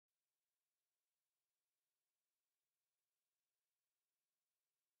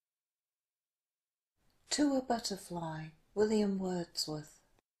To a Butterfly, William Wordsworth.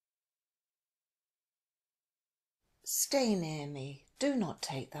 Stay near me, do not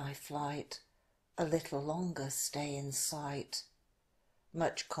take thy flight, a little longer stay in sight.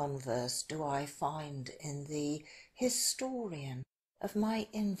 Much converse do I find in thee, historian of my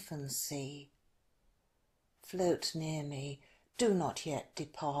infancy. Float near me, do not yet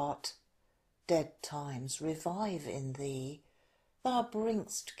depart, dead times revive in thee. Thou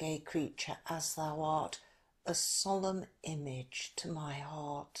bring'st, gay creature as thou art, a solemn image to my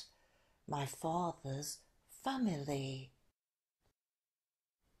heart, my father's family.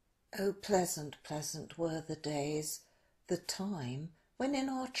 Oh, pleasant, pleasant were the days, the time when in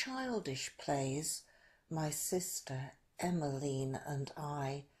our childish plays my sister Emmeline and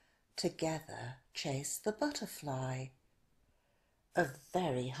I together chased the butterfly. A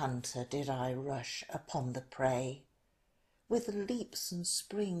very hunter did I rush upon the prey. With leaps and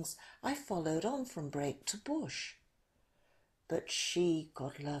springs I followed on from brake to bush. But she,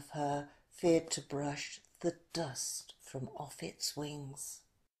 God love her, feared to brush the dust from off its wings.